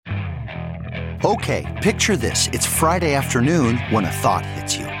Okay, picture this. It's Friday afternoon when a thought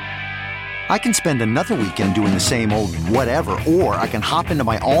hits you. I can spend another weekend doing the same old whatever, or I can hop into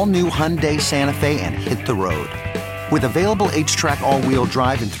my all-new Hyundai Santa Fe and hit the road. With available H-Track all-wheel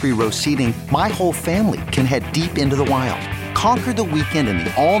drive and 3-row seating, my whole family can head deep into the wild. Conquer the weekend in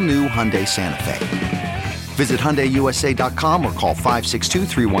the all-new Hyundai Santa Fe. Visit HyundaiUSA.com or call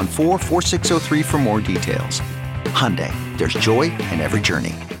 562-314-4603 for more details. Hyundai, there's joy in every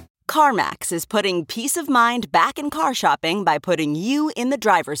journey. CarMax is putting peace of mind back in car shopping by putting you in the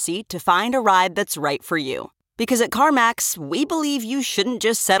driver's seat to find a ride that's right for you. Because at CarMax, we believe you shouldn't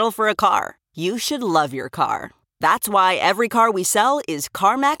just settle for a car. You should love your car. That's why every car we sell is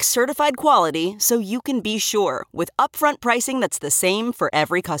CarMax certified quality, so you can be sure with upfront pricing that's the same for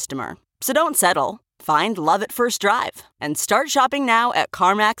every customer. So don't settle. Find love at first drive and start shopping now at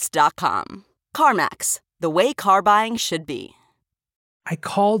CarMax.com. CarMax, the way car buying should be. I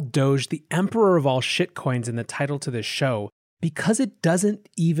called Doge the emperor of all shitcoins in the title to this show because it doesn't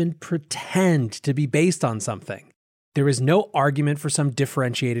even pretend to be based on something. There is no argument for some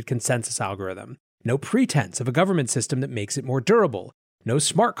differentiated consensus algorithm, no pretense of a government system that makes it more durable, no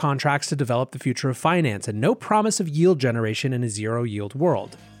smart contracts to develop the future of finance, and no promise of yield generation in a zero-yield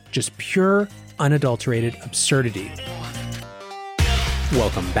world. Just pure, unadulterated absurdity.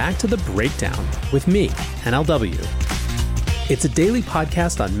 Welcome back to The Breakdown with me, NLW. It's a daily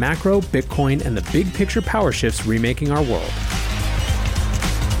podcast on macro, Bitcoin, and the big picture power shifts remaking our world.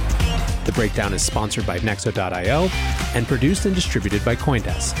 The Breakdown is sponsored by Nexo.io and produced and distributed by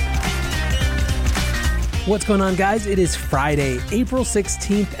CoinDesk. What's going on, guys? It is Friday, April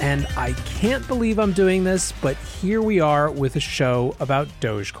 16th, and I can't believe I'm doing this, but here we are with a show about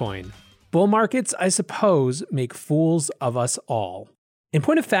Dogecoin. Bull markets, I suppose, make fools of us all. In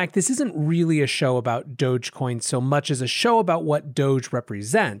point of fact, this isn't really a show about Dogecoin so much as a show about what Doge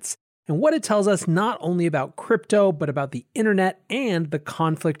represents and what it tells us not only about crypto, but about the internet and the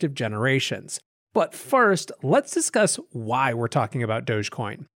conflict of generations. But first, let's discuss why we're talking about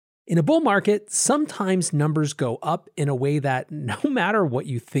Dogecoin. In a bull market, sometimes numbers go up in a way that no matter what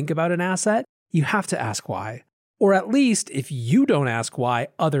you think about an asset, you have to ask why. Or at least, if you don't ask why,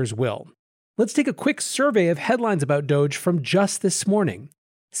 others will. Let's take a quick survey of headlines about Doge from just this morning.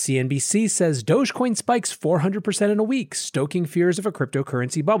 CNBC says Dogecoin spikes 400% in a week, stoking fears of a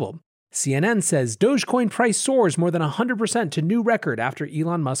cryptocurrency bubble. CNN says Dogecoin price soars more than 100% to new record after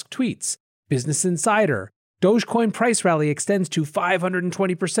Elon Musk tweets. Business Insider, Dogecoin price rally extends to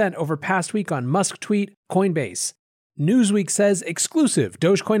 520% over past week on Musk tweet, Coinbase. Newsweek says exclusive,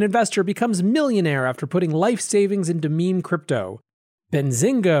 Dogecoin investor becomes millionaire after putting life savings into meme crypto.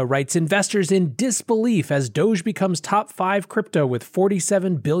 Benzinga writes investors in disbelief as Doge becomes top 5 crypto with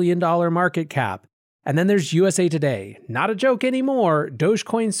 $47 billion market cap. And then there's USA Today. Not a joke anymore,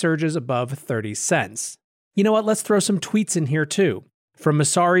 Dogecoin surges above 30 cents. You know what, let's throw some tweets in here too. From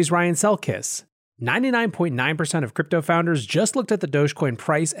Masari's Ryan Selkis, 99.9% of crypto founders just looked at the Dogecoin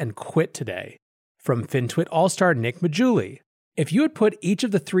price and quit today. From FinTwit All-Star Nick Majuli, if you had put each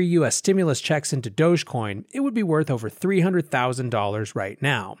of the 3 US stimulus checks into Dogecoin, it would be worth over $300,000 right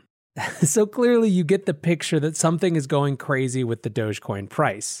now. So clearly you get the picture that something is going crazy with the Dogecoin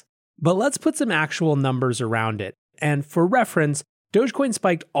price. But let's put some actual numbers around it. And for reference, Dogecoin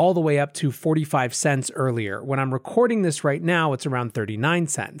spiked all the way up to 45 cents earlier. When I'm recording this right now, it's around 39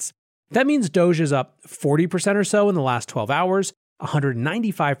 cents. That means Doge is up 40% or so in the last 12 hours,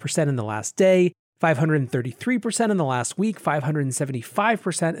 195% in the last day, 533% in the last week,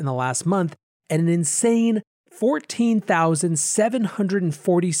 575% in the last month, and an insane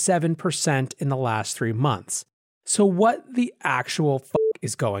 14,747% in the last 3 months. So what the actual fuck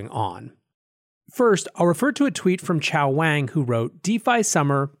is going on? First, I'll refer to a tweet from Chao Wang who wrote, DeFi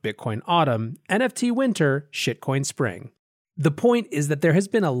summer, Bitcoin autumn, NFT winter, shitcoin spring. The point is that there has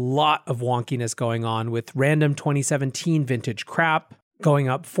been a lot of wonkiness going on with random 2017 vintage crap, going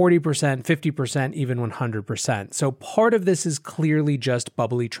up 40%, 50%, even 100%. So part of this is clearly just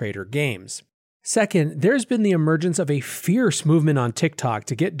bubbly trader games. Second, there's been the emergence of a fierce movement on TikTok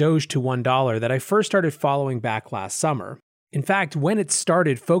to get Doge to $1 that I first started following back last summer. In fact, when it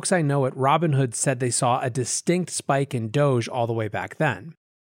started, folks I know at Robinhood said they saw a distinct spike in Doge all the way back then.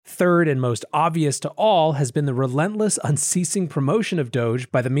 Third, and most obvious to all, has been the relentless, unceasing promotion of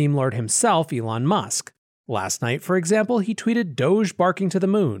Doge by the meme lord himself, Elon Musk. Last night, for example, he tweeted Doge barking to the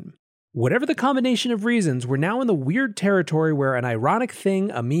moon. Whatever the combination of reasons, we're now in the weird territory where an ironic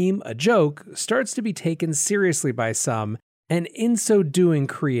thing, a meme, a joke, starts to be taken seriously by some, and in so doing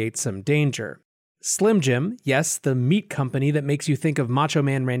creates some danger. Slim Jim, yes, the meat company that makes you think of Macho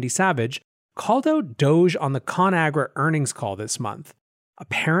Man Randy Savage, called out Doge on the ConAgra earnings call this month.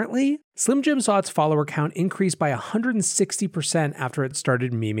 Apparently, Slim Jim saw its follower count increase by 160% after it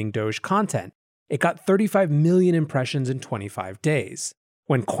started memeing Doge content. It got 35 million impressions in 25 days.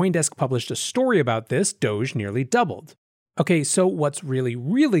 When CoinDesk published a story about this, Doge nearly doubled. Okay, so what's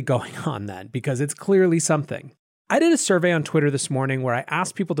really going on then? Because it's clearly something. I did a survey on Twitter this morning where I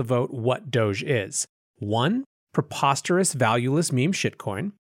asked people to vote what Doge is. 1, preposterous, valueless meme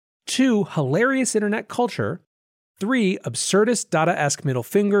shitcoin. 2, hilarious internet culture. 3, absurdist Dada-esque middle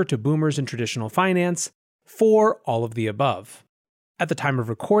finger to boomers in traditional finance. 4, all of the above. At the time of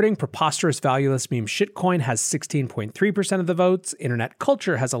recording, preposterous, valueless meme shitcoin has 16.3% of the votes, internet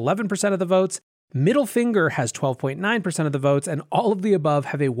culture has 11% of the votes, middle finger has 12.9% of the votes, and all of the above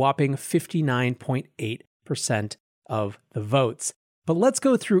have a whopping 59.8% of the votes. But let's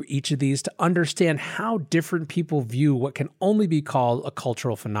go through each of these to understand how different people view what can only be called a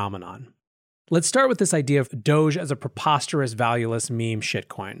cultural phenomenon. Let's start with this idea of Doge as a preposterous, valueless meme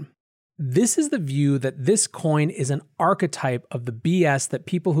shitcoin. This is the view that this coin is an archetype of the BS that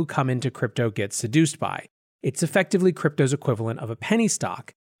people who come into crypto get seduced by. It's effectively crypto's equivalent of a penny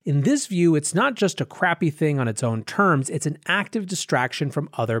stock. In this view, it's not just a crappy thing on its own terms, it's an active distraction from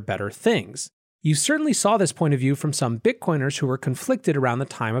other better things. You certainly saw this point of view from some Bitcoiners who were conflicted around the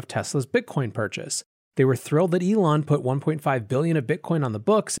time of Tesla's Bitcoin purchase. They were thrilled that Elon put 1.5 billion of Bitcoin on the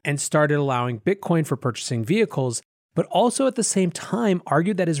books and started allowing Bitcoin for purchasing vehicles, but also at the same time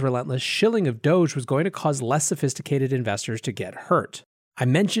argued that his relentless shilling of Doge was going to cause less sophisticated investors to get hurt. I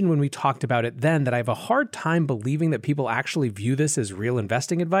mentioned when we talked about it then that I have a hard time believing that people actually view this as real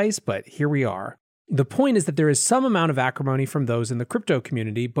investing advice, but here we are. The point is that there is some amount of acrimony from those in the crypto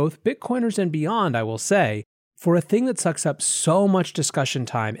community, both Bitcoiners and beyond, I will say, for a thing that sucks up so much discussion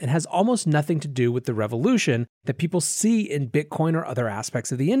time and has almost nothing to do with the revolution that people see in Bitcoin or other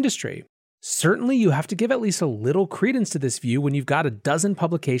aspects of the industry. Certainly, you have to give at least a little credence to this view when you've got a dozen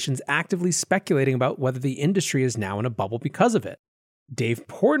publications actively speculating about whether the industry is now in a bubble because of it. Dave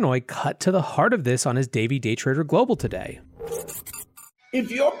Portnoy cut to the heart of this on his Davey Day Trader Global today.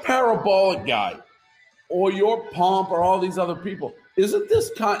 If you're Parabolic Guy or your Pomp or all these other people, isn't this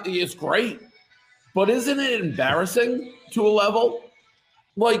it's great, but isn't it embarrassing to a level?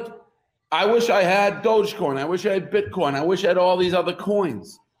 Like, I wish I had Dogecoin. I wish I had Bitcoin. I wish I had all these other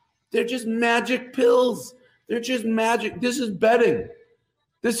coins. They're just magic pills. They're just magic. This is betting.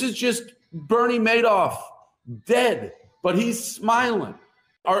 This is just Bernie Madoff dead, but he's smiling.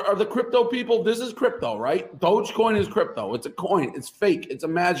 Are the crypto people, this is crypto, right? Dogecoin is crypto. It's a coin. It's fake. It's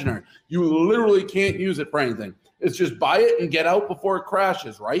imaginary. You literally can't use it for anything. It's just buy it and get out before it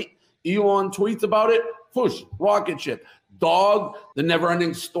crashes, right? Elon tweets about it. Push, rocket ship. Dog, the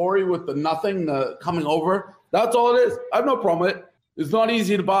never-ending story with the nothing, the coming over. That's all it is. I have no problem with it. It's not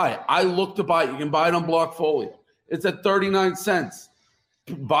easy to buy. I look to buy it. You can buy it on Blockfolio. It's at 39 cents.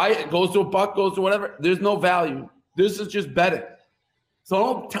 Buy it. It goes to $1, goes to whatever. There's no value. This is just betting. So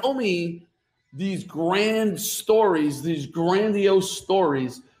don't tell me these grand stories, these grandiose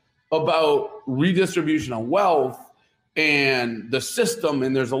stories about redistribution of wealth and the system,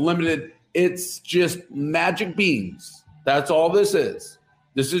 and there's a limited, it's just magic beans. That's all this is.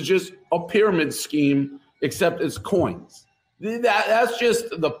 This is just a pyramid scheme, except it's coins. That's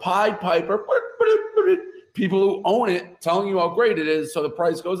just the Pied Piper, people who own it telling you how great it is, so the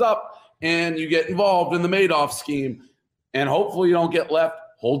price goes up and you get involved in the Madoff scheme, and hopefully you don't get left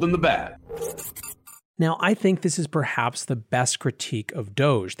holding the bag. Now, I think this is perhaps the best critique of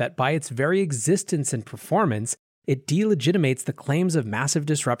Doge, that by its very existence and performance, it delegitimates the claims of massive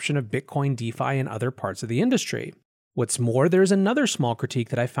disruption of Bitcoin, DeFi, and other parts of the industry. What's more, there's another small critique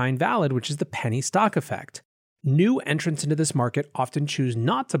that I find valid, which is the penny stock effect. New entrants into this market often choose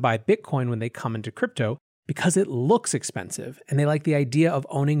not to buy Bitcoin when they come into crypto because it looks expensive, and they like the idea of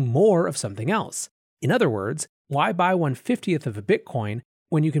owning more of something else. In other words, why buy 1/50th of a Bitcoin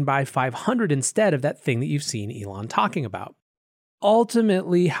when you can buy 500 instead of that thing that you've seen Elon talking about?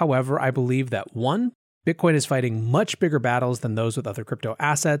 Ultimately, however, I believe that 1, Bitcoin is fighting much bigger battles than those with other crypto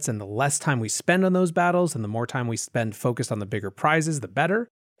assets, and the less time we spend on those battles and the more time we spend focused on the bigger prizes, the better.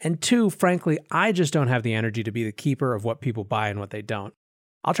 And 2, frankly, I just don't have the energy to be the keeper of what people buy and what they don't.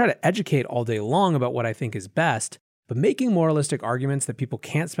 I'll try to educate all day long about what I think is best, but making moralistic arguments that people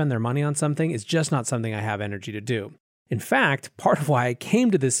can't spend their money on something is just not something I have energy to do. In fact, part of why I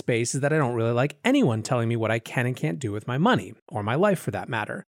came to this space is that I don't really like anyone telling me what I can and can't do with my money, or my life for that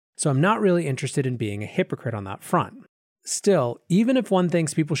matter. So I'm not really interested in being a hypocrite on that front. Still, even if one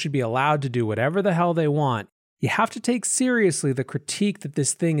thinks people should be allowed to do whatever the hell they want, you have to take seriously the critique that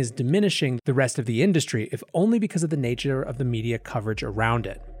this thing is diminishing the rest of the industry, if only because of the nature of the media coverage around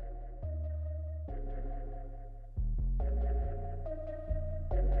it.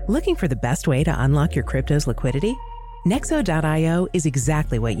 Looking for the best way to unlock your crypto's liquidity? Nexo.io is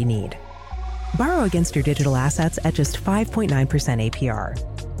exactly what you need. Borrow against your digital assets at just 5.9%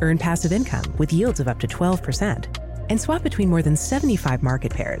 APR. Earn passive income with yields of up to 12%. And swap between more than 75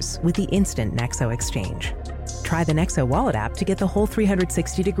 market pairs with the instant Nexo exchange. Try the Nexo wallet app to get the whole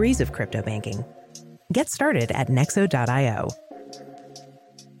 360 degrees of crypto banking. Get started at Nexo.io.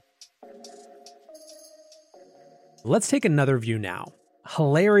 Let's take another view now.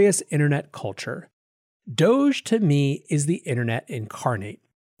 Hilarious internet culture. Doge, to me, is the internet incarnate.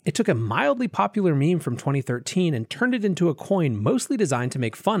 It took a mildly popular meme from 2013 and turned it into a coin mostly designed to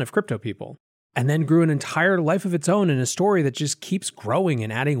make fun of crypto people, and then grew an entire life of its own in a story that just keeps growing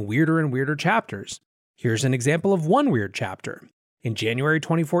and adding weirder and weirder chapters. Here's an example of one weird chapter. In January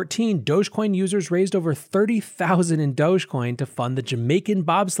 2014, Dogecoin users raised over $30,000 in Dogecoin to fund the Jamaican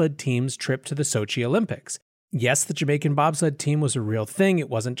bobsled team's trip to the Sochi Olympics. Yes, the Jamaican bobsled team was a real thing, it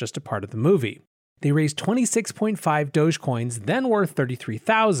wasn't just a part of the movie. They raised 26.5 Dogecoins, then worth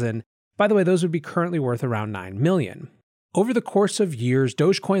 $33,000. By the way, those would be currently worth around $9 million. Over the course of years,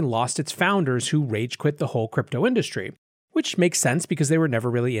 Dogecoin lost its founders who rage quit the whole crypto industry, which makes sense because they were never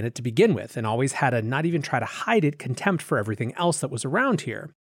really in it to begin with and always had a not even try to hide it contempt for everything else that was around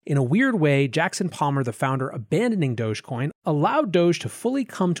here. In a weird way, Jackson Palmer, the founder, abandoning Dogecoin, allowed Doge to fully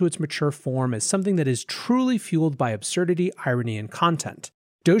come to its mature form as something that is truly fueled by absurdity, irony, and content.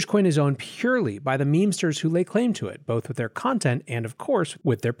 Dogecoin is owned purely by the memesters who lay claim to it, both with their content and, of course,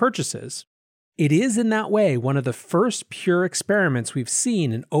 with their purchases. It is, in that way, one of the first pure experiments we've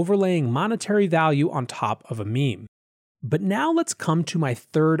seen in overlaying monetary value on top of a meme. But now let's come to my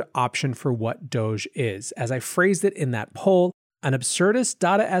third option for what Doge is, as I phrased it in that poll, an absurdist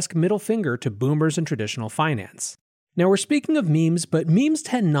Dada-esque middle finger to boomers and traditional finance. Now we're speaking of memes, but memes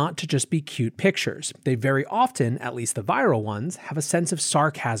tend not to just be cute pictures. They very often, at least the viral ones, have a sense of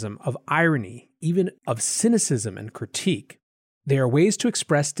sarcasm, of irony, even of cynicism and critique. They are ways to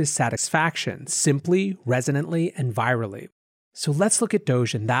express dissatisfaction, simply, resonantly, and virally. So let's look at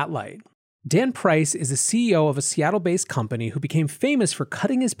Doge in that light. Dan Price is the CEO of a Seattle-based company who became famous for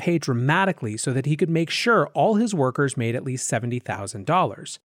cutting his pay dramatically so that he could make sure all his workers made at least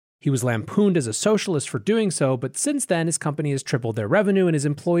 $70,000. He was lampooned as a socialist for doing so, but since then his company has tripled their revenue and his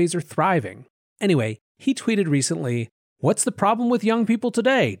employees are thriving. Anyway, he tweeted recently, "What's the problem with young people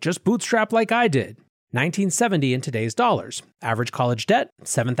today? Just bootstrap like I did. 1970 in today's dollars. Average college debt,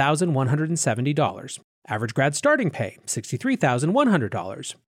 $7,170. Average grad starting pay,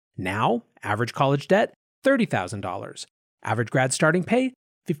 $63,100. Now, average college debt, $30,000. Average grad starting pay,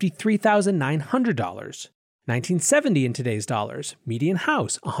 $53,900. 1970 in today's dollars. Median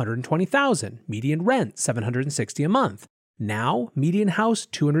house, $120,000. Median rent, $760 a month. Now, median house,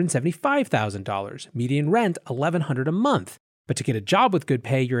 $275,000. Median rent, $1,100 a month. But to get a job with good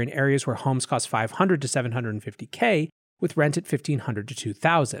pay, you're in areas where homes cost $500 to $750K, with rent at $1,500 to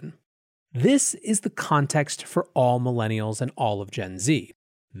 $2,000. This is the context for all millennials and all of Gen Z.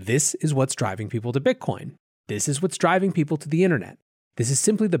 This is what's driving people to Bitcoin. This is what's driving people to the internet. This is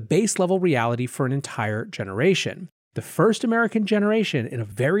simply the base level reality for an entire generation. The first American generation in a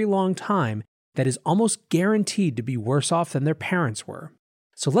very long time that is almost guaranteed to be worse off than their parents were.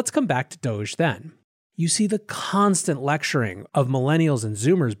 So let's come back to Doge then. You see the constant lecturing of millennials and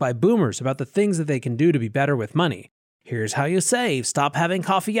Zoomers by boomers about the things that they can do to be better with money. Here's how you save, stop having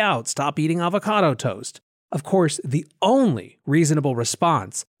coffee out, stop eating avocado toast. Of course, the only reasonable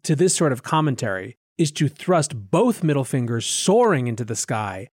response to this sort of commentary is to thrust both middle fingers soaring into the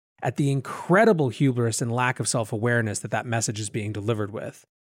sky at the incredible hubris and lack of self-awareness that message is being delivered with.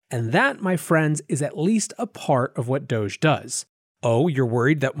 And that, my friends, is at least a part of what Doge does. Oh, you're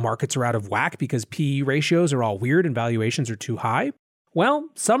worried that markets are out of whack because PE ratios are all weird and valuations are too high? Well,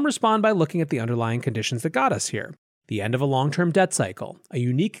 some respond by looking at the underlying conditions that got us here. The end of a long-term debt cycle, a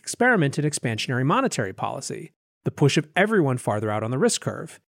unique experiment in expansionary monetary policy, the push of everyone farther out on the risk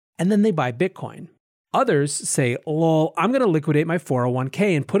curve, and then they buy Bitcoin. Others say, lol, I'm going to liquidate my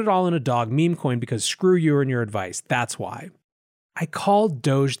 401k and put it all in a dog meme coin because screw you and your advice, that's why. I called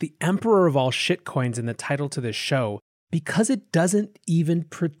Doge the emperor of all shitcoins in the title to this show because it doesn't even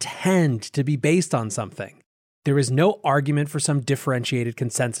pretend to be based on something. There is no argument for some differentiated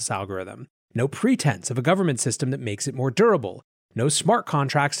consensus algorithm. No pretense of a government system that makes it more durable, no smart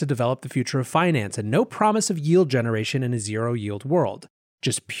contracts to develop the future of finance, and no promise of yield generation in a zero-yield world.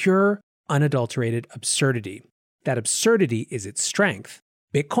 Just pure, unadulterated absurdity. That absurdity is its strength.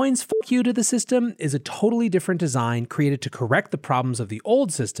 Bitcoin's fuck you to the system is a totally different design created to correct the problems of the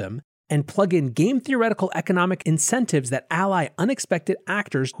old system and plug in game-theoretical economic incentives that ally unexpected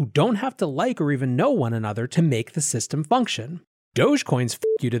actors who don't have to like or even know one another to make the system function. Dogecoin's f***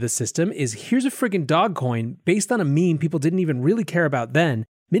 you to the system is here's a friggin' dog coin based on a meme people didn't even really care about then,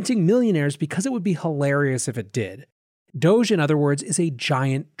 minting millionaires because it would be hilarious if it did. Doge, in other words, is a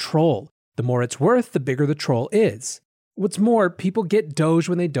giant troll. The more it's worth, the bigger the troll is. What's more, people get Doge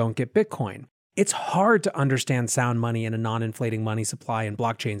when they don't get Bitcoin. It's hard to understand sound money and a non-inflating money supply and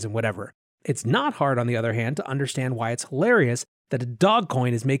blockchains and whatever. It's not hard, on the other hand, to understand why it's hilarious that a dog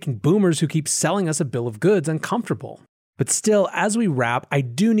coin is making boomers who keep selling us a bill of goods uncomfortable. But still, as we wrap, I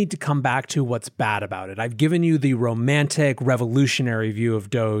do need to come back to what's bad about it. I've given you the romantic, revolutionary view of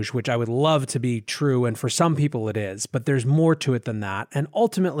Doge, which I would love to be true, and for some people it is, but there's more to it than that. And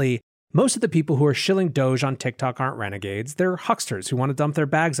ultimately, most of the people who are shilling Doge on TikTok aren't renegades. They're hucksters who want to dump their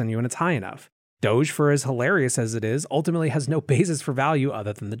bags on you when it's high enough. Doge, for as hilarious as it is, ultimately has no basis for value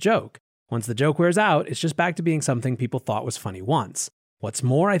other than the joke. Once the joke wears out, it's just back to being something people thought was funny once. What's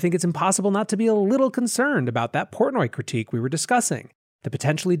more, I think it's impossible not to be a little concerned about that Portnoy critique we were discussing, the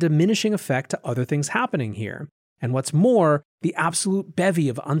potentially diminishing effect to other things happening here, and what's more, the absolute bevy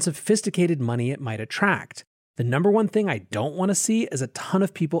of unsophisticated money it might attract. The number one thing I don't want to see is a ton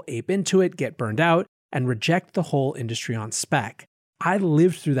of people ape into it, get burned out, and reject the whole industry on spec. I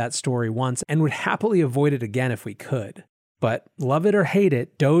lived through that story once and would happily avoid it again if we could. But love it or hate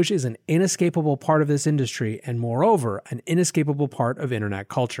it, Doge is an inescapable part of this industry and moreover, an inescapable part of internet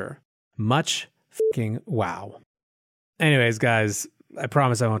culture. Much fucking wow. Anyways, guys, I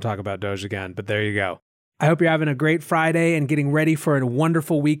promise I won't talk about Doge again, but there you go. I hope you're having a great Friday and getting ready for a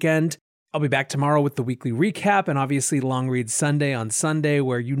wonderful weekend. I'll be back tomorrow with the weekly recap and obviously Long Read Sunday on Sunday,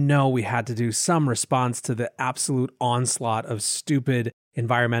 where you know we had to do some response to the absolute onslaught of stupid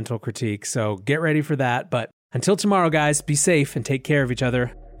environmental critique. So get ready for that. But until tomorrow, guys, be safe and take care of each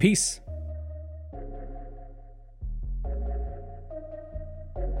other. Peace.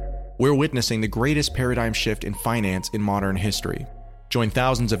 We're witnessing the greatest paradigm shift in finance in modern history. Join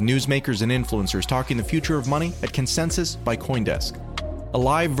thousands of newsmakers and influencers talking the future of money at Consensus by CoinDesk. A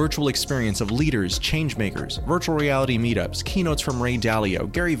live virtual experience of leaders, changemakers, virtual reality meetups, keynotes from Ray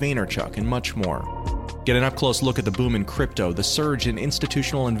Dalio, Gary Vaynerchuk, and much more. Get an up-close look at the boom in crypto, the surge in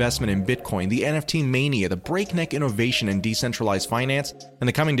institutional investment in Bitcoin, the NFT mania, the breakneck innovation in decentralized finance, and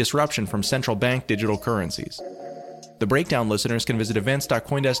the coming disruption from central bank digital currencies. The Breakdown listeners can visit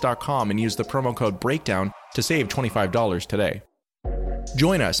events.coindesk.com and use the promo code BREAKDOWN to save $25 today.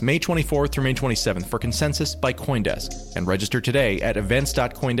 Join us May 24th through May 27th for Consensus by CoinDesk, and register today at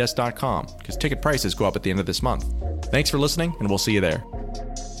events.coindesk.com because ticket prices go up at the end of this month. Thanks for listening, and we'll see you there.